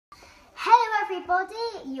everybody,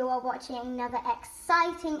 you are watching another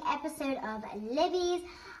exciting episode of Libby's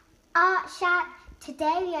Art Shack.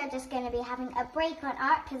 Today we are just going to be having a break on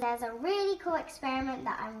art because there's a really cool experiment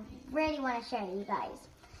that I really want to show you guys.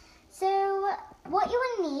 So what you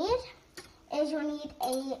will need is you'll need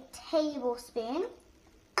a tablespoon,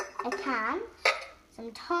 a can,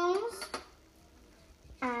 some tongs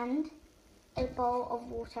and a bowl of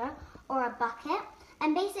water or a bucket.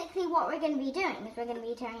 And basically what we're going to be doing is we're going to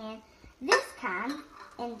be turning this can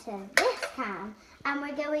into this can, and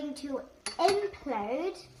we're going to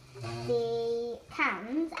implode the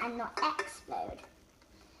cans and not explode.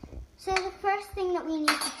 So the first thing that we need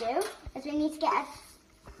to do is we need to get a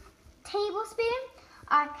tablespoon,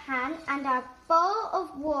 our can and our bowl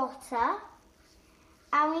of water,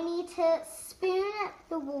 and we need to spoon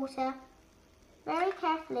the water very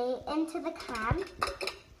carefully into the can.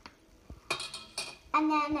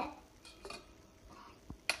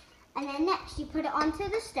 And then next you put it onto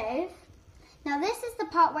the stove. Now this is the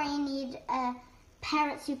part where you need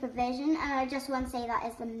parent supervision, and I just want to say that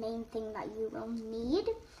is the main thing that you will need.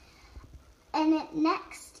 And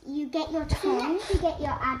next you get your tongs, you get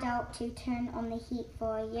your adult to turn on the heat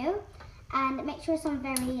for you, and make sure it's on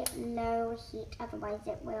very low heat, otherwise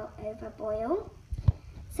it will overboil.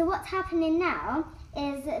 So what's happening now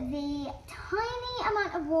is the tiny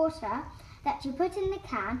amount of water that you put in the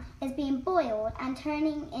can is being boiled and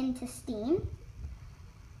turning into steam.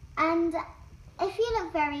 And if you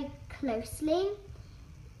look very closely,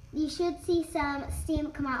 you should see some steam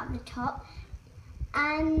come out of the top.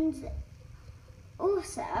 And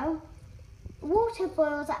also, water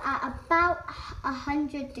boils at about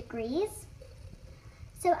 100 degrees.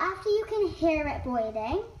 So after you can hear it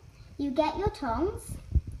boiling, you get your tongs,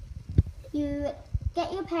 you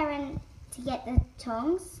get your parent to get the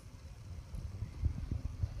tongs,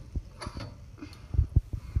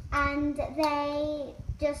 and they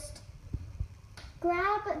just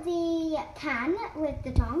grab the can with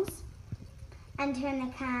the tongs and turn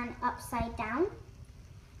the can upside down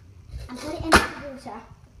and put it into the water.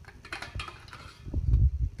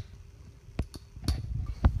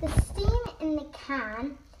 The steam in the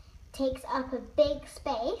can takes up a big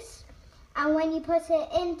space, and when you put it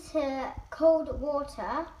into cold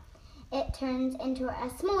water, it turns into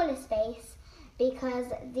a smaller space because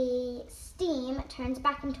the steam turns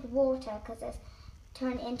back into water because it's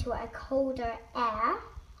turned into a colder air.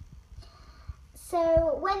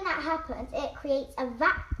 So when that happens, it creates a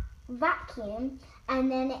vacuum,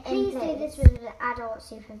 and then it Please do this with adult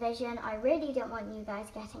supervision. I really don't want you guys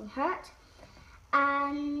getting hurt.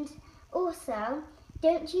 And also,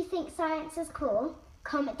 don't you think science is cool?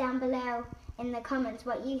 Comment down below in the comments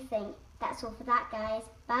what you think. That's all for that, guys.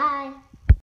 Bye.